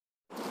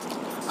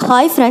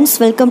Hi friends,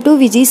 welcome to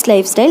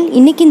vijislifestyle.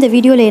 இன்னைக்கு இந்த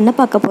வீடியோல என்ன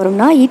பார்க்க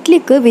போறோம்னா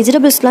இட்லிக்கு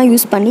வெஜிடபிள்ஸ்லாம்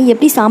யூஸ் பண்ணி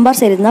எப்படி சாம்பார்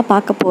செய்யறதுன்னா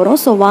பார்க்க போறோம்.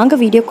 சோ வாங்க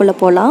வீடியோக்குள்ள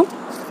போலாம்.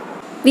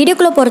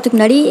 வீடியோக்குள்ள போறதுக்கு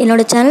முன்னாடி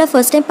என்னோட சேனலை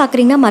ஃபர்ஸ்ட் டைம்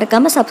பார்க்குறீங்கன்னா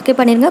மறக்காம சப்ஸ்கிரைப்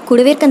பண்ணிருங்க.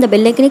 கூடவே இருக்க அந்த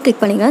பெல் ஐக்கனை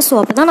கிளிக் பண்ணுங்க. சோ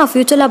அப்பதான் நான்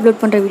ஃபியூச்சர்ல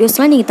அப்லோட் பண்ற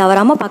வீடியோஸ்லாம் நீங்க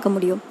தவறாம பார்க்க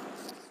முடியும்.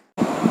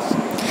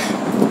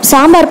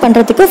 சாம்பார்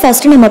பண்ணுறதுக்கு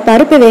ஃபஸ்ட்டு நம்ம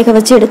பருப்பு வேக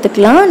வச்சு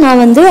எடுத்துக்கலாம். நான்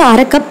வந்து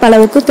அரை கப்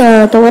அளவுக்கு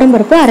துவரம்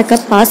பருப்பு, அரை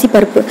கப் பாசி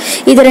பருப்பு,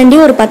 இது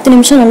ரெண்டையும் ஒரு 10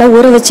 நிமிஷம் நல்லா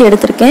ஊற வச்சு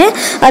எடுத்திருக்கேன்.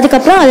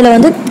 அதுக்கப்புறம் அதில்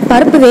வந்து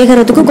பருப்பு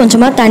வேகிறதுக்கு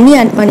கொஞ்சமாக தண்ணி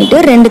ஆட் பண்ணிவிட்டு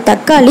 2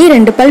 தக்காளி,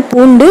 2 பல்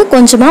பூண்டு,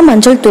 கொஞ்சமாக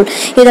மஞ்சள் தூள்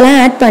இதெல்லாம்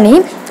ஆட் பண்ணி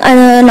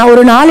நான்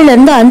ஒரு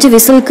 4லேருந்து 5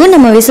 விசிலுக்கு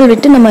நம்ம விசில்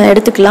விட்டு நம்ம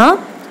எடுத்துக்கலாம்.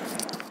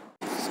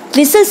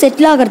 விசில்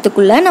செட்டில்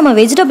ஆகிறதுக்குள்ளே நம்ம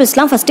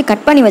வெஜிடபிள்ஸ்லாம் ஃபஸ்ட்டு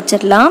கட் பண்ணி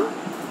வச்சிடலாம்.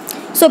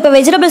 ஸோ இப்போ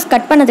வெஜிடபிள்ஸ்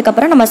கட்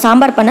பண்ணதுக்கப்புறம் நம்ம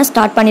சாம்பார் பண்ண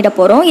ஸ்டார்ட் பண்ணிட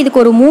போகிறோம். இதுக்கு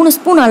ஒரு 3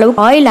 ஸ்பூன்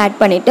அளவுக்கு ஆயில் ஆட்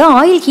பண்ணிவிட்டு,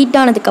 ஆயில் ஹீட்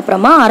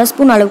ஆனதுக்கப்புறமா 1/2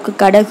 ஸ்பூன் அளவுக்கு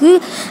கடுகு,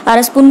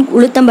 1/2 ஸ்பூன்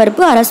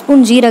உளுத்தம்பருப்பு, 1/2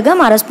 ஸ்பூன்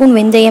ஜீரகம், 1/2 ஸ்பூன்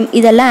வெந்தயம்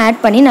இதெல்லாம்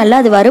ஆட் பண்ணி நல்லா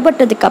அது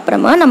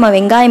வறுபட்டதுக்கப்புறமா நம்ம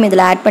வெங்காயம்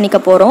இதில் ஆட் பண்ணிக்க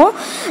போகிறோம்.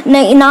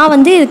 நான்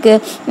வந்து இதுக்கு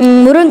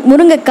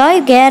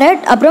முருங்கைக்காய்,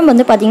 கேரட், அப்புறம்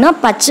வந்து பார்த்திங்கன்னா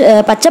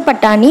பச்சை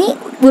பட்டாணி,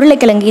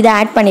 உருளைக்கிழங்கு இதை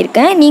ஆட்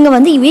பண்ணியிருக்கேன். நீங்கள்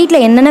வந்து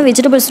வீட்டில் என்னென்ன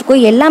வெஜிடபிள்ஸ் இருக்கோ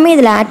எல்லாமே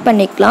இதில் ஆட்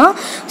பண்ணிக்கலாம்.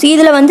 ஸோ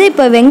இதில் வந்து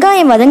இப்போ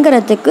வெங்காயம்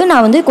வதங்குறதுக்கு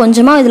நான் வந்து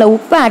கொஞ்சமாக இதில்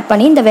உப்பு ஆட்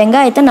பண்ணி இந்த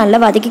வெங்காயத்தை நல்லா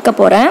வதக்கிக்க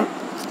போகிறேன்.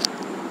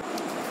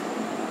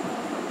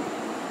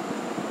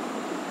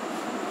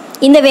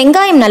 இந்த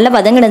வெங்காயம் நல்லா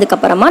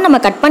வதங்கினதுக்கப்புறமா நம்ம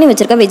கட் பண்ணி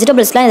வச்சுருக்க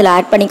வெஜிடபிள்ஸ்லாம் இதில்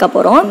ஆட் பண்ணிக்க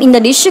போகிறோம். இந்த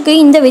டிஷ்ஷுக்கு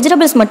இந்த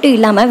வெஜிடபிள்ஸ் மட்டும்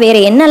இல்லாமல்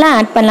வேறு என்னெல்லாம்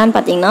ஆட் பண்ணலான்னு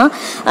பார்த்தீங்கன்னா,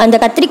 அந்த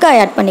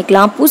கத்திரிக்காய் ஆட்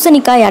பண்ணிக்கலாம்,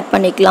 பூசணிக்காய் ஆட்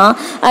பண்ணிக்கலாம்.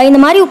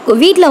 இந்த மாதிரி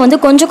வீட்டில் வந்து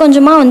கொஞ்சம்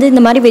கொஞ்சமாக வந்து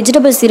இந்த மாதிரி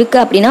வெஜிடபிள்ஸ்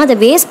இருக்குது அப்படின்னா அதை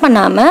வேஸ்ட்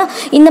பண்ணாமல்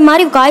இந்த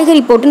மாதிரி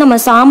காய்கறி போட்டு நம்ம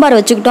சாம்பார்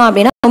வச்சுக்கிட்டோம்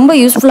அப்படின்னா ரொம்ப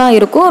யூஸ்ஃபுல்லாக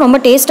இருக்கும், ரொம்ப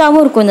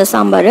டேஸ்ட்டாகவும் இருக்கும் இந்த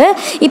சாம்பார்.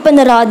 இப்போ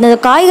இந்த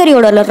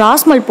காய்கறியோட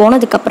ராஸ்மல்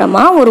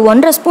போனதுக்கப்புறமா ஒரு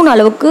 1.5 ஸ்பூன்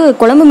அளவுக்கு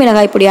குழம்பு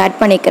மிளகாய் பொடி ஆட்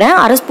பண்ணிக்கிறேன்,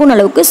 1/2 ஸ்பூன்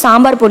அளவுக்கு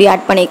சாம்பார் பொடி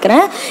ஆட்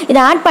பண்ணிக்கிறேன். இதை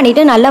ஆட்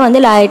பண்ணிவிட்டு நல்லா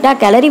வந்து லைட்டாக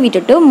கிளறி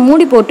விட்டுட்டு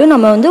மூடி போட்டு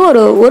நம்ம வந்து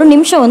ஒரு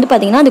நிமிஷம் வந்து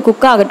பார்த்திங்கன்னா அது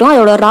குக் ஆகட்டும்.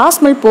 அதோட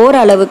ராஸ்மல் போகிற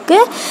அளவுக்கு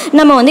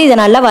நம்ம வந்து இதை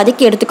நல்லா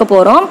வதக்கி எடுத்துக்க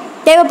போகிறோம்.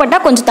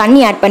 தேவைப்பட்டால் கொஞ்சம்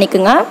தண்ணி ஆட்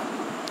பண்ணிக்கோங்க.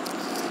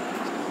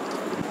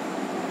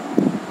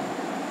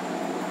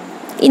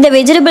 இந்த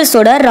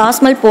வெஜிடபிள்ஸோட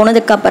ராஸ்மல்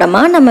போனதுக்கப்புறமா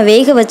நம்ம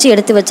வேக வச்சு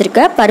எடுத்து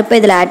வச்சுருக்க பருப்பை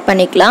இதில் ஆட்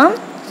பண்ணிக்கலாம்.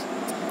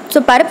 ஸோ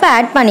பருப்பை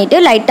ஆட் பண்ணிவிட்டு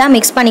லைட்டாக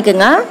மிக்ஸ்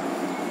பண்ணிக்கோங்க.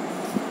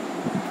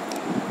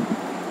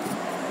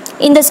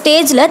 இந்த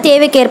ஸ்டேஜில்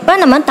தேவைக்கேற்ப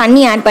நம்ம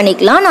தண்ணி ஆட்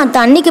பண்ணிக்கலாம். நான்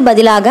தண்ணிக்கு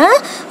பதிலாக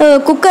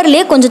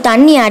குக்கர்லேயே கொஞ்சம்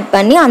தண்ணி ஆட்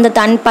பண்ணி அந்த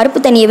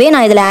பருப்பு தண்ணியவே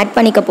நான் இதில் ஆட்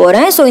பண்ணிக்க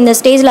போகிறேன். ஸோ இந்த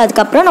ஸ்டேஜில்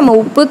அதுக்கப்புறம் நம்ம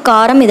உப்பு,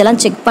 காரம்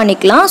இதெல்லாம் செக்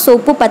பண்ணிக்கலாம். ஸோ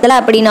உப்பு பத்தலை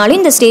அப்படின்னாலும்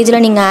இந்த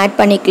ஸ்டேஜில் நீங்கள் ஆட்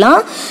பண்ணிக்கலாம்.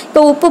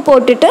 இப்போ உப்பு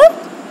போட்டுட்டு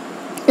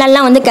நல்லா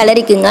வந்து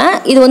கிளறிக்குங்க.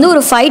 இது வந்து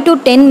ஒரு 5 to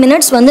 10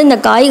 மினிட்ஸ் வந்து இந்த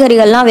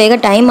காய்கறிகள்லாம் வேக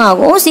டைம்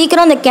ஆகும்.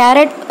 சீக்கிரம் இந்த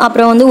கேரட்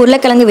அப்புறம் வந்து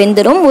உருளைக்கிழங்கு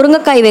வெந்துடும்.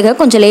 முருங்கைக்காய் வேக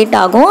கொஞ்சம் லேட்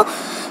ஆகும்.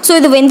 ஸோ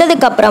இது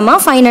வெந்ததுக்கப்புறமா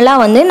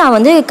ஃபைனலாக வந்து நான்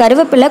வந்து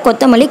கருவேப்பிலை,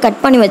 கொத்தமல்லி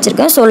கட் பண்ணி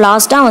வச்சுருக்கேன். ஸோ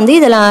லாஸ்ட்டாக வந்து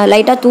இதில்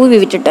லைட்டாக தூவி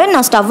விட்டுட்டு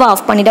நான் ஸ்டவ்வை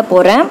ஆஃப் பண்ணிட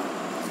போகிறேன்.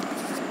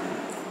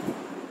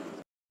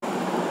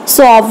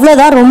 ஸோ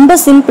அவ்வளோதான், ரொம்ப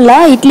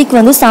சிம்பிளாக இட்லிக்கு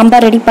வந்து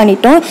சாம்பார் ரெடி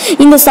பண்ணிட்டோம்.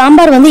 இந்த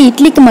சாம்பார் வந்து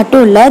இட்லிக்கு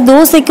மட்டும் இல்லை,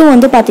 தோசைக்கும்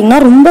வந்து பார்த்திங்கன்னா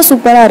ரொம்ப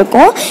சூப்பராக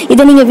இருக்கும்.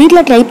 இதை நீங்கள்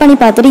வீட்டில் ட்ரை பண்ணி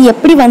பார்த்துட்டு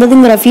எப்படி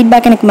வந்ததுங்கிற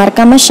ஃபீட்பேக் எனக்கு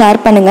மறக்காமல் ஷேர்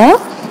பண்ணுங்கள்.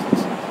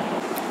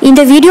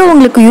 இந்த வீடியோ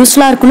உங்களுக்கு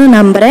யூஸ்ஃபுல்லாக இருக்குன்னு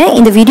நம்புகிறேன்.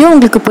 இந்த வீடியோ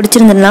உங்களுக்கு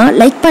பிடிச்சிருந்ததுன்னா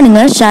லைக்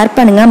பண்ணுங்கள், ஷேர்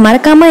பண்ணுங்கள்,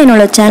 மறக்காமல்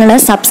என்னோட சேனலை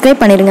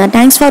சப்ஸ்கிரைப் பண்ணிடுங்க.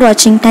 தேங்க்ஸ் ஃபார்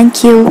வாட்சிங்.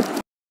 தேங்க்யூ.